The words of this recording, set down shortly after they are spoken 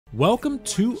Welcome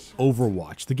to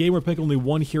Overwatch, the game where I pick only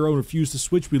one hero and refuse to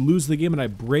switch. We lose the game and I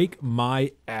break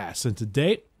my ass. And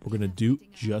today, we're going to do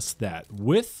just that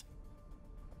with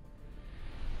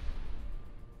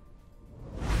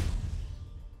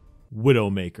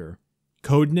WIDOWMAKER.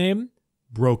 Codename,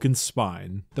 Broken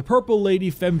Spine. The purple lady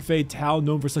femme fatale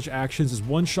known for such actions is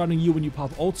one-shotting you when you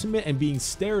pop ultimate and being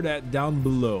stared at down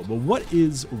below. But what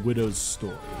is Widow's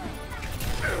story?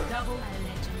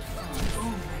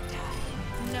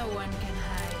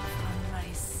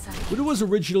 Widow was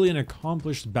originally an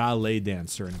accomplished ballet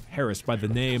dancer in Paris by the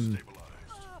name,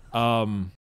 Amélie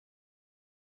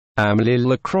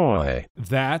Lacroix.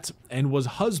 That, and was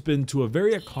husband to a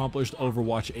very accomplished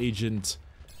Overwatch agent,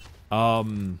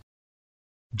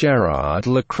 Gerard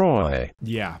Lacroix.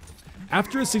 Yeah.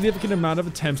 After a significant amount of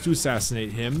attempts to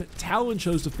assassinate him, Talon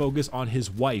chose to focus on his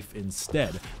wife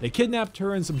instead. They kidnapped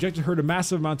her and subjected her to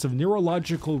massive amounts of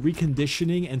neurological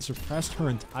reconditioning and suppressed her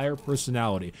entire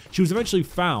personality. She was eventually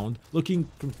found looking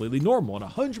completely normal and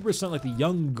 100% like the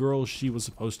young girl she was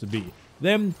supposed to be.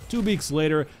 Then, 2 weeks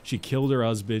later, she killed her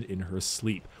husband in her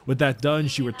sleep. With that done,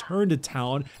 she returned to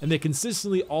town, and they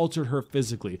consistently altered her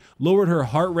physically, lowered her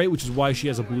heart rate, which is why she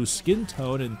has a blue skin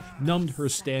tone, and numbed her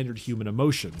standard human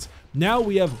emotions. Now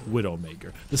we have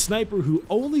WIDOWMAKER, the sniper who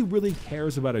only really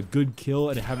cares about a good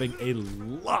kill and having a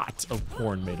lot of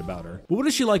porn made about her. But what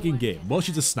is she like in game? Well,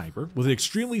 she's a sniper with an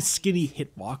extremely skinny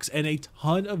hitbox and a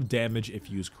ton of damage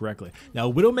if used correctly.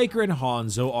 Now, WIDOWMAKER and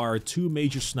Hanzo are 2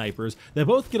 major snipers that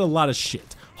both get a lot of shit.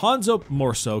 Hanzo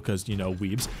more so because, you know,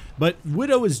 weebs, but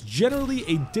Widow is generally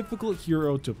a difficult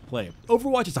hero to play.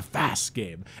 Overwatch is a fast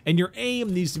game, and your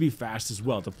aim needs to be fast as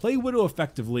well. To play Widow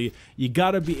effectively, you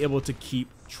gotta be able to keep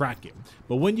tracking.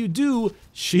 But when you do,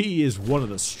 she is one of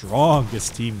the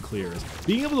strongest team clears.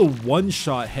 Being able to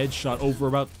one-shot headshot over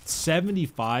about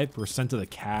 75% of the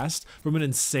cast from an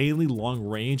insanely long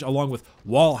range, along with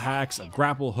wall hacks, a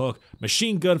grapple hook,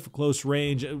 machine gun for close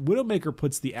range, WIDOWMAKER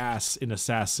puts the ass in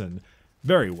Assassin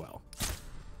very well.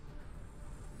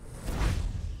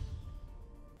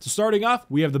 So starting off,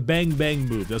 we have the Bang Bang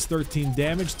move. Does 13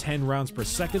 damage, 10 rounds per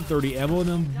second, 30 ammo, and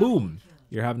then boom,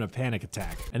 you're having a panic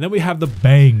attack. And then we have the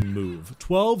Bang move.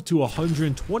 12 to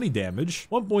 120 damage,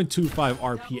 1.25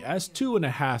 RPS,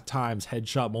 2.5 times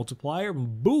headshot multiplier,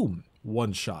 and boom,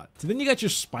 one shot. So then you got your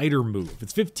Spider move.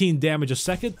 It's 15 damage a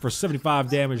second for 75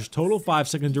 damage total,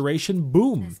 5-second duration,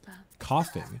 boom.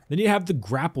 Coughing. Then you have the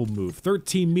grapple move,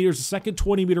 13 meters a second,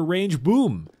 20-meter range,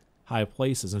 boom, high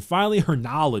places. And finally, her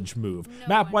knowledge move,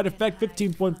 map-wide effect,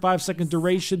 15.5-second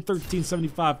duration,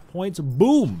 1375 points,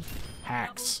 boom,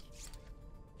 hacks.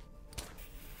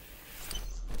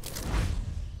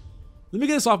 Let me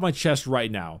get this off my chest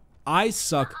right now. I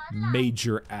suck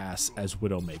major ass as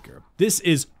WIDOWMAKER. This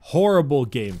is horrible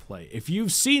gameplay. If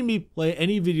you've seen me play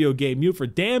any video game, you're for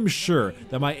damn sure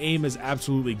that my aim is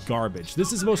absolutely garbage.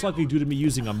 This is most likely due to me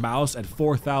using a mouse at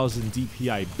 4000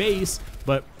 DPI base,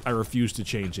 but I refuse to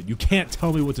change it. You can't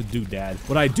tell me what to do, Dad.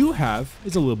 What I do have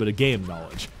is a little bit of game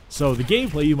knowledge. So the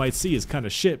gameplay you might see is kind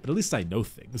of shit, but at least I know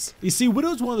things. You see,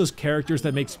 Widow's one of those characters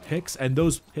that makes picks, and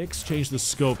those picks change the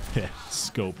scope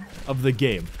of the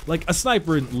game. Like a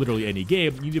sniper in literally any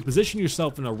game, you need to position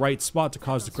yourself in the right spot to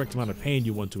cause the correct amount of pain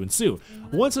you want to ensue.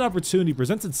 Once an opportunity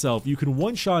presents itself, you can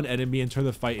one-shot an enemy and turn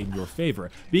the fight in your favor.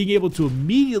 Being able to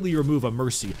immediately remove a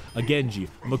Mercy, a Genji,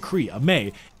 a McCree, a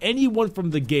Mei, anyone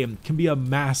from the game can be a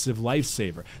massive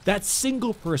lifesaver. That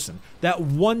single person, that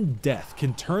one death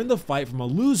can turn the fight from a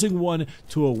losing one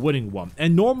to a winning one.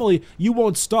 And normally you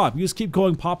won't stop. You just keep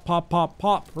going pop, pop, pop,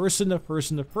 pop, person to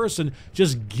person to person,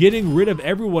 just getting rid of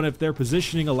everyone if their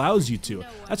positioning allows you to.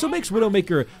 That's what makes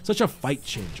WIDOWMAKER such a fight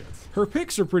changer. Her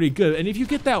picks are pretty good, and if you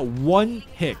get that one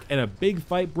pick and a big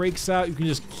fight breaks out, you can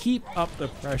just keep up the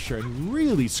pressure and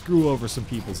really screw over some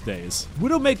people's days.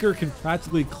 WIDOWMAKER can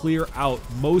practically clear out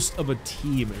most of a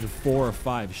team in 4 or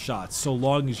 5 shots, so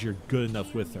long as you're good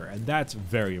enough with her, and that's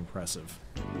very impressive.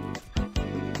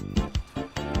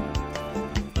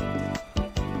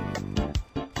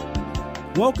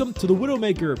 Welcome to the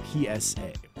WIDOWMAKER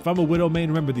PSA. If I'm a Widow main,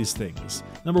 remember these things.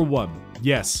 Number 1,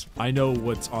 yes, I know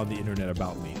what's on the internet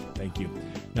about me. Thank you.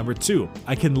 Number 2,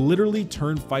 I can literally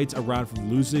turn fights around from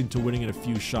losing to winning in a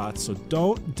few shots, so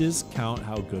don't discount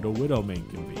how good a Widow main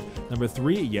can be. Number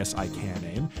 3, yes, I can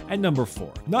aim. And number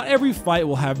 4, not every fight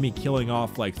will have me killing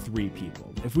off like 3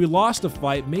 people. If we lost a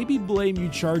fight, maybe blame you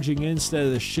charging in instead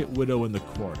of the shit Widow in the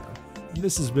corner.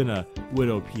 This has been a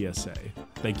Widow PSA.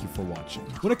 Thank you for watching.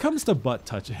 When it comes to butt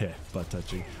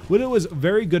touching, Widow is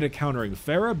very good at countering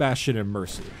Pharah, Bastion, and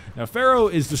Mercy. Now,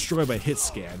 Pharah is destroyed by hit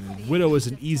scan, and Widow is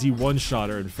an easy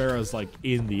one-shotter, and Pharah's like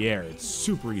in the air. It's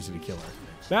super easy to kill her.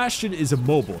 Bastion is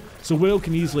immobile, so Widow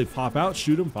can easily pop out,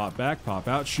 shoot him, pop back, pop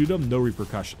out, shoot him, no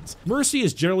repercussions. Mercy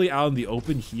is generally out in the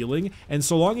open healing, and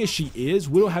so long as she is,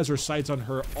 Widow has her sights on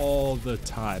her all the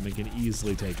time and can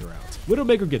easily take her out.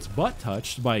 Widowmaker gets butt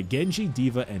touched by Genji,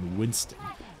 D.Va, and Winston.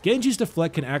 Genji's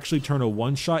deflect can actually turn a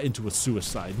one-shot into a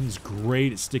suicide, and he's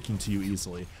great at sticking to you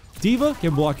easily. D.Va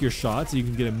can block your shots, so you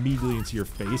can get immediately into your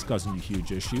face, causing you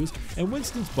huge issues. And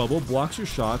Winston's bubble blocks your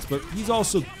shots, but he's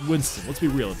also Winston. Let's be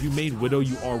real, if you main Widow,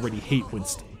 you already hate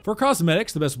Winston. For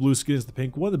cosmetics, the best blue skin is the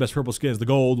pink one, the best purple skin is the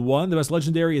gold one, the best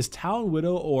legendary is Town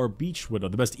Widow or Beach Widow,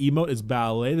 the best emote is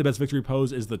Ballet, the best victory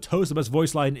pose is the Toast, the best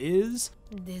voice line is...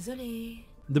 Désolé.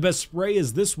 The best spray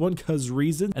is this one, cause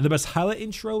reason, and the best highlight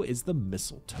intro is the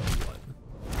mistletoe one.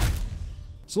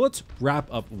 So let's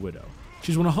wrap up Widow.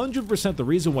 She's 100% the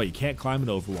reason why you can't climb in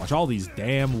Overwatch. All these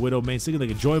damn Widow mains thinking they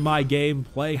can join my game,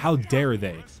 play. How dare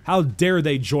they? How dare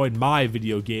they join my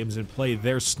video games and play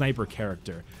their sniper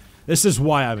character? This is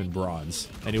why I'm in bronze.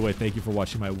 Anyway, thank you for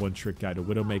watching my one-trick guide to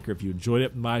Widowmaker. If you enjoyed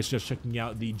it, I suggest checking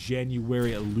out the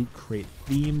January Loot Crate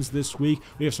themes this week.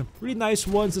 We have some pretty nice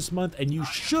ones this month, and you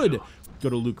should go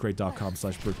to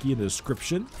lootcrate.com/Bricky in the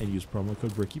description and use promo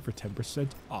code Bricky for 10%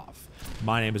 off.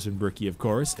 My name has been Bricky, of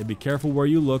course, and be careful where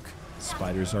you look.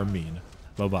 Spiders are mean.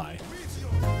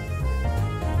 Bye-bye.